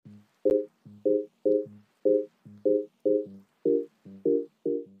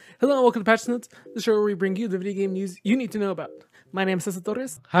Hello and welcome to Patch Notes, the show where we bring you the video game news you need to know about. My name is Cesar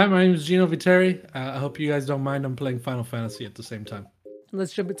Torres. Hi, my name is Gino Viteri. I hope you guys don't mind. I'm playing Final Fantasy at the same time.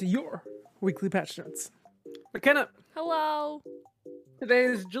 Let's jump into your weekly Patch Notes. McKenna, Hello. today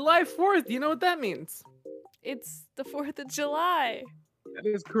is July 4th. You know what that means? It's the 4th of July. That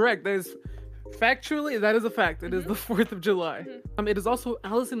is correct. That is factually, that is a fact. It is the 4th of July. It is also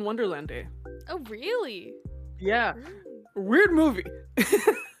Alice in Wonderland Day. Oh, really? Yeah. Weird movie.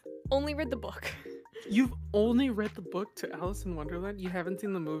 Only read the book. You've only read the book to Alice in Wonderland? You haven't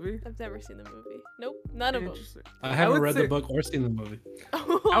seen the movie? I've never seen the movie. Nope, none of them. Interesting. I haven't would read say- the book or seen the movie.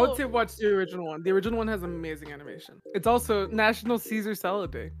 I would say watch the original one. The original one has amazing animation. It's also National Caesar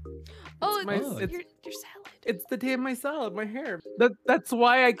Salad Day. Oh, my- it's your salad. It's the day of my salad, my hair. That's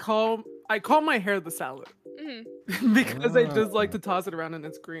why I call my hair the salad. Mhm. Because I just like to toss it around and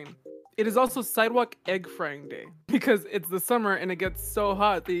it's green. It is also Sidewalk Egg Frying Day because it's the summer and it gets so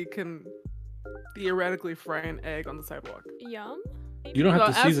hot that you can theoretically fry an egg on the sidewalk. Yum. You don't have No,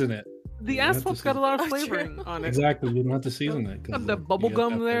 to season it. The You don't have to asphalt's got a lot of Oh, true. flavoring on it. Exactly. You don't have to season it. Got the bubble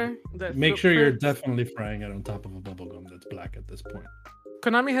gum there. that Make sure you're footprint. definitely frying it on top of a bubble gum that's black at this point.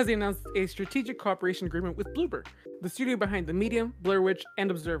 Konami has announced a strategic cooperation agreement with Bloober, the studio behind The Medium, Blair Witch, and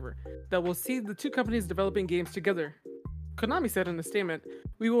Observer, that will see the two companies developing games together. Konami said in a statement,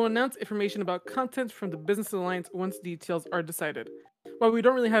 "We will announce information about content from the business alliance once details are decided." While we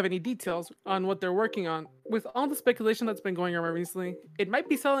don't really have any details on what they're working on, with all the speculation that's been going around recently, it might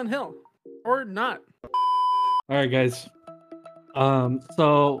be Silent Hill. Or not. All right, guys.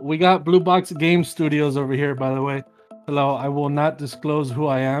 So we got Blue Box Game Studios over here, by the way. Hello, I will not disclose who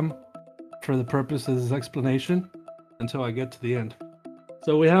I am for the purpose of this explanation until I get to the end.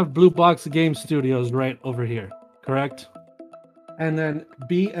 So we have Blue Box Game Studios right over here, correct? And then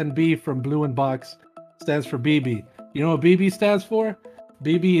B and B from Blue and Box stands for BB. You know what BB stands for?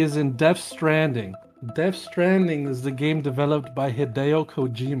 BB is in Death Stranding. Death Stranding is the game developed by Hideo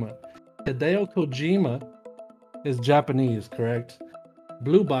Kojima. Hideo Kojima is Japanese, correct?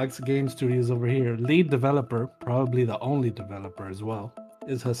 Blue Box Game Studios over here, lead developer, probably the only developer as well,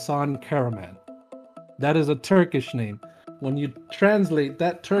 is Hasan Karaman. That is a Turkish name. When you translate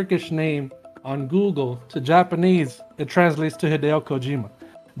that Turkish name on Google to Japanese, it translates to Hideo Kojima.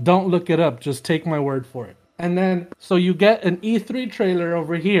 Don't look it up, just take my word for it. And then, so you get an E3 trailer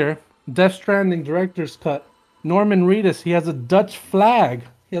over here, Death Stranding Director's Cut. Norman Reedus, he has a Dutch flag.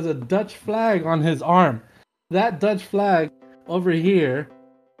 He has a Dutch flag on his arm. That Dutch flag over here,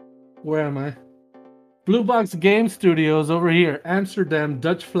 where am I? Blue Box Game Studios over here, Amsterdam,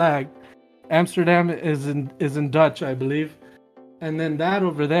 Dutch flag. Amsterdam is in Dutch, I believe. And then that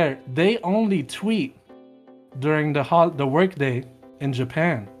over there, they only tweet during the workday in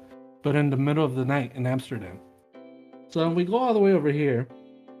Japan, but in the middle of the night in Amsterdam. So we go all the way over here,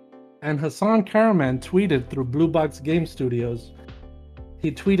 and Hasan Karaman tweeted through Blue Box Game Studios.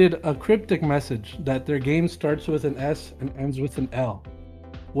 He tweeted a cryptic message that their game starts with an S and ends with an L.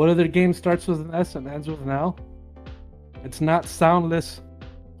 What other game starts with an S and ends with an L? It's not Soundless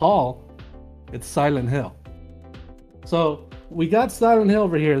Hall, it's Silent Hill. So we got Silent Hill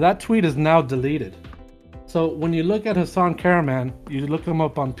over here. That tweet is now deleted. So when you look at Hasan Karaman, you look him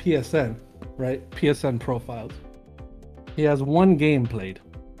up on PSN, right? PSN profiles. He has one game played.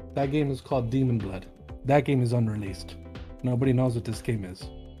 That game is called Demon Blood. That game is unreleased. Nobody knows what this game is.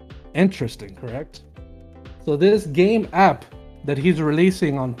 Interesting, correct? So this game app that he's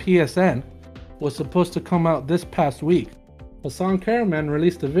releasing on PSN was supposed to come out this past week. Hasan Karaman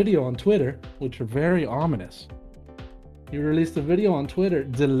released a video on Twitter, which are very ominous. He released a video on Twitter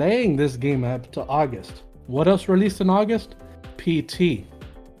delaying this game app to August. What else released in August? PT,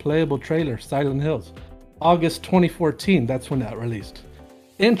 playable trailer, Silent Hills. August 2014, that's when that released.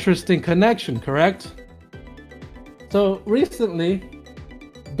 Interesting connection, correct? So recently,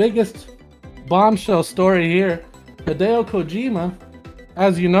 biggest bombshell story here, Hideo Kojima,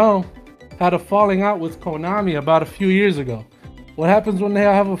 as you know, had a falling out with Konami about a few years ago. What happens when they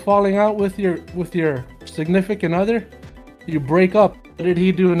have a falling out with your significant other? You break up. What did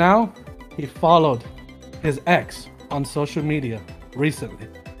he do now? He followed his ex on social media recently.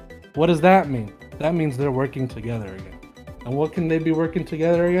 What does that mean? That means they're working together again. And what can they be working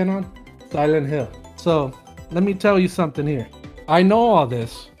together again on? Silent Hill. So let me tell you something here. I know all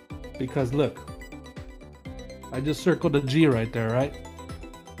this because look, I just circled a G right there, right?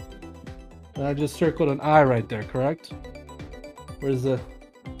 And I just circled an I right there, correct? Where's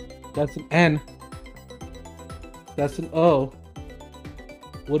that's an N. That's an O.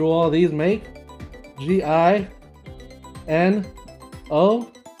 What do all these make? G-I-N-O.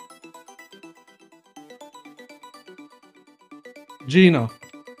 Gino.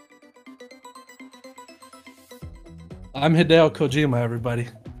 I'm Hideo Kojima, everybody.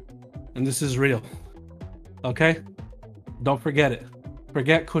 And this is real. Okay? Don't forget it.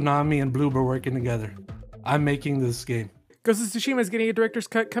 Forget Konami and Bloober working together. I'm making this game. Ghost of Tsushima is getting a director's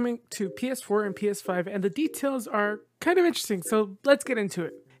cut coming to PS4 and PS5, and the details are kind of interesting, so let's get into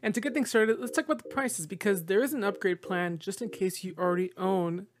it. And to get things started, let's talk about the prices, because there is an upgrade plan just in case you already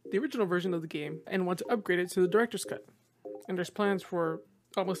own the original version of the game and want to upgrade it to the director's cut. And there's plans for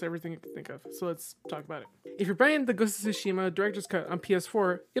almost everything you can think of, so let's talk about it. If you're buying the Ghost of Tsushima Director's Cut on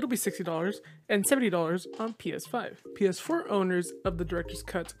PS4, it'll be $60 and $70 on PS5. PS4 owners of the Director's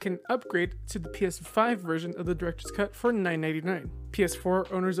Cut can upgrade to the PS5 version of the Director's Cut for $9.99.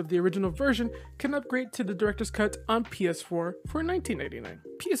 PS4 owners of the original version can upgrade to the Director's Cut on PS4 for $19.99.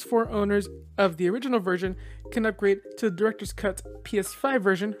 PS4 owners of the original version can upgrade to the Director's Cut PS5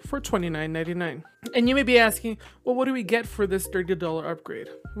 version for $29.99. And you may be asking, well, what do we get for this $30 upgrade?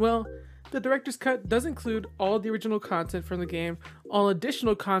 Well, the Director's Cut does include all the original content from the game, all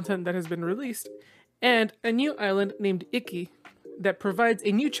additional content that has been released, and a new island named Iki that provides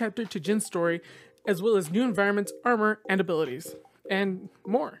a new chapter to Jin's story, as well as new environments, armor, and abilities, and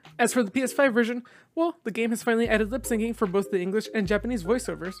more. As for the PS5 version, well, the game has finally added lip syncing for both the English and Japanese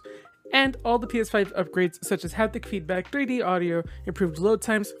voiceovers, and all the PS5 upgrades such as haptic feedback, 3D audio, improved load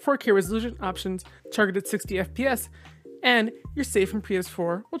times, 4K resolution options, targeted 60 FPS, and your save from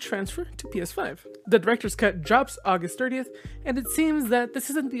PS4 will transfer to PS5. The Director's Cut drops August 30th, and it seems that this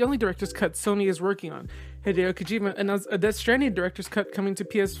isn't the only Director's Cut Sony is working on. Hideo Kojima announced a Death Stranding Director's Cut coming to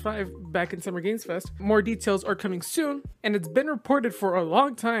PS5 back in Summer Games Fest. More details are coming soon, and it's been reported for a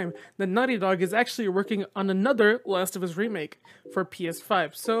long time that Naughty Dog is actually working on another Last of Us remake for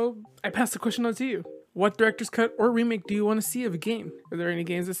PS5. So I pass the question on to you. What director's cut or remake do you want to see of a game? Are there any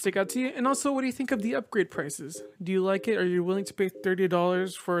games that stick out to you? And also, what do you think of the upgrade prices? Do you like it? Are you willing to pay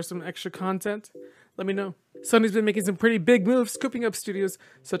 $30 for some extra content? Let me know. Sony's been making some pretty big moves, scooping up studios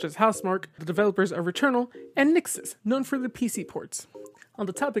such as Housemarque, the developers of Returnal, and Nixxes, known for the PC ports. On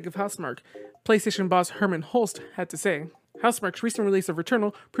the topic of Housemarque, PlayStation boss Herman Holst had to say, Housemarque's recent release of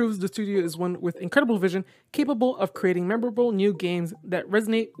Returnal proves the studio is one with incredible vision, capable of creating memorable new games that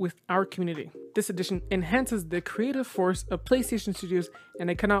resonate with our community. This edition enhances the creative force of PlayStation Studios, and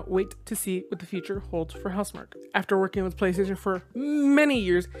I cannot wait to see what the future holds for Housemarque. After working with PlayStation for many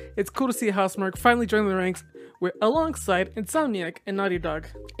years, it's cool to see Housemarque finally join the ranks alongside Insomniac and Naughty Dog.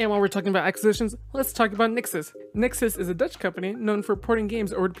 And while we're talking about acquisitions, let's talk about Nixxes. Nixxes is a Dutch company known for porting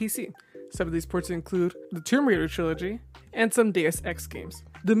games over to PC. Some of these ports include the Tomb Raider trilogy and some Deus Ex games.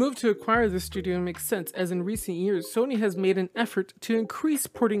 The move to acquire this studio makes sense, as in recent years, Sony has made an effort to increase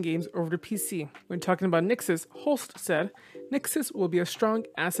porting games over to PC. When talking about Nixxes, Holst said, Nixxes will be a strong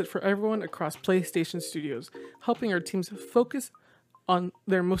asset for everyone across PlayStation Studios, helping our teams focus on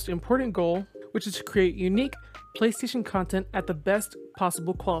their most important goal, which is to create unique PlayStation content at the best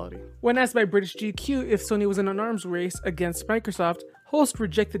possible quality. When asked by British GQ if Sony was in an arms race against Microsoft, Holst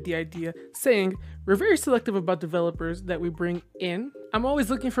rejected the idea, saying, "We're very selective about developers that we bring in. I'm always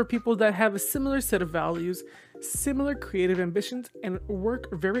looking for people that have a similar set of values, similar creative ambitions, and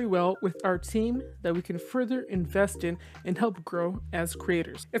work very well with our team that we can further invest in and help grow as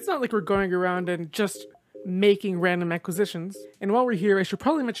creators." It's not like we're going around and just making random acquisitions. And while we're here, I should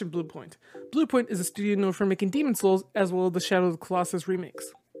probably mention Bluepoint. Bluepoint is a studio known for making Demon's Souls as well as the Shadow of the Colossus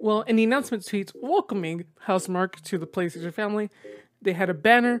remakes. Well, in the announcement tweets welcoming Housemarque to the PlayStation family, they had a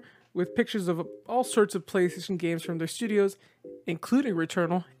banner with pictures of all sorts of PlayStation games from their studios, including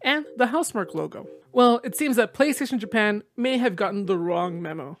Returnal and the Housemarque logo. Well, it seems that PlayStation Japan may have gotten the wrong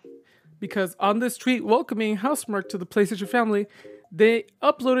memo, because on this tweet welcoming Housemarque to the PlayStation family, they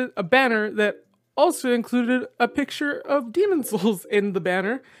uploaded a banner that also included a picture of Demon's Souls in the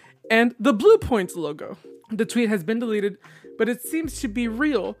banner and the Bluepoint logo. The tweet has been deleted, but it seems to be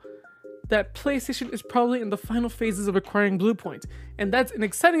real that PlayStation is probably in the final phases of acquiring Bluepoint, and that's an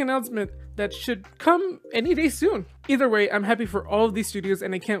exciting announcement that should come any day soon. Either way, I'm happy for all of these studios,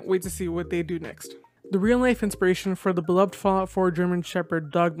 and I can't wait to see what they do next. The real-life inspiration for the beloved Fallout 4 German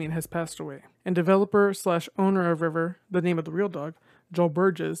Shepherd Dogmeat has passed away, and developer/owner of River, the name of the real dog, Joel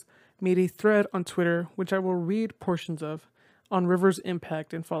Burgess, made a thread on Twitter, which I will read portions of, on River's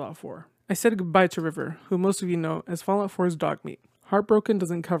impact in Fallout 4. I said goodbye to River, who most of you know as Fallout 4's Dogmeat. Heartbroken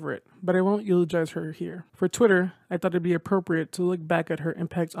doesn't cover it, but I won't eulogize her here. For Twitter, I thought it'd be appropriate to look back at her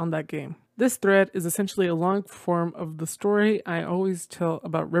impact on that game. This thread is essentially a long form of the story I always tell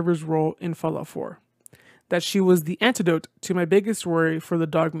about River's role in Fallout 4. That she was the antidote to my biggest worry for the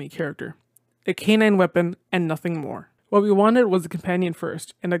Dogmeat character. A canine weapon and nothing more. What we wanted was a companion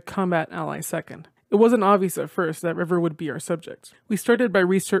first, and a combat ally second. It wasn't obvious at first that River would be our subject. We started by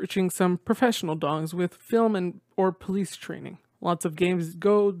researching some professional dogs with film and or police training. Lots of games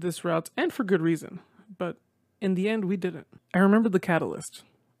go this route, and for good reason. But in the end, we didn't. I remember the catalyst.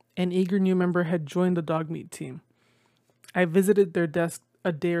 An eager new member had joined the dog meat team. I visited their desk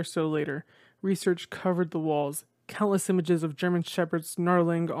a day or so later. Research covered the walls. Countless images of German shepherds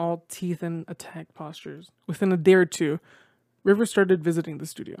snarling, all teeth and attack postures. Within a day or two, River started visiting the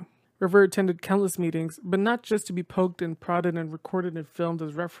studio. River attended countless meetings, but not just to be poked and prodded and recorded and filmed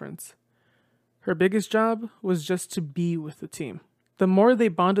as reference. Her biggest job was just to be with the team. The more they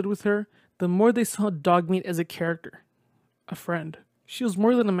bonded with her, the more they saw Dogmeat as a character, a friend. She was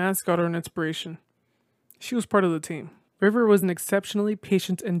more than a mascot or an inspiration. She was part of the team. River was an exceptionally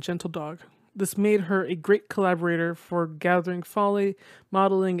patient and gentle dog. This made her a great collaborator for gathering folly,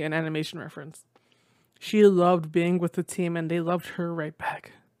 modeling, and animation reference. She loved being with the team and they loved her right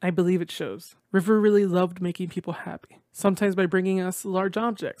back. I believe it shows. River really loved making people happy, sometimes by bringing us large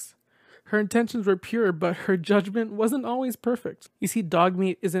objects. Her intentions were pure, but her judgment wasn't always perfect. You see,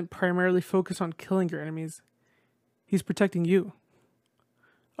 Dogmeat isn't primarily focused on killing your enemies. He's protecting you.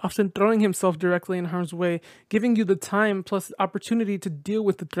 Often throwing himself directly in harm's way, giving you the time plus the opportunity to deal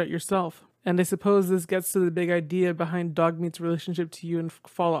with the threat yourself. And I suppose this gets to the big idea behind Dogmeat's relationship to you in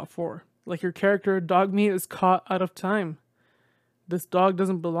Fallout 4. Like your character, Dogmeat is caught out of time. This dog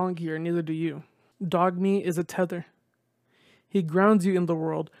doesn't belong here, neither do you. Dogmeat is a tether. He grounds you in the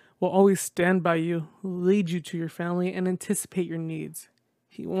world, will always stand by you, lead you to your family, and anticipate your needs.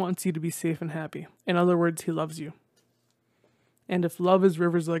 He wants you to be safe and happy. In other words, he loves you. And if love is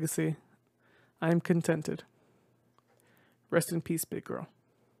River's legacy, I am contented. Rest in peace, big girl.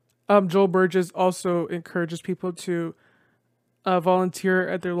 Joel Burgess also encourages people to volunteer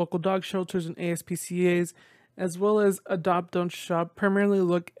at their local dog shelters and ASPCAs, as well as adopt, don't shop, primarily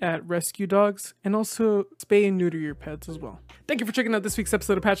look at rescue dogs, and also spay and neuter your pets as well. Thank you for checking out this week's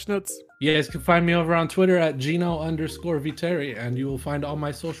episode of Patch Notes. You guys can find me over on Twitter at Gino_Viteri, and you will find all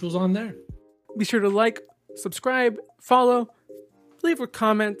my socials on there. Be sure to like, subscribe, follow, leave a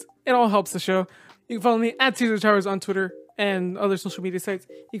comment. It all helps the show. You can follow me at Caesar Towers on Twitter and other social media sites.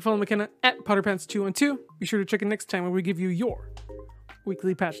 You can follow McKenna at PotterPants212. Be sure to check in next time when we give you your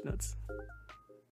weekly Patch Notes.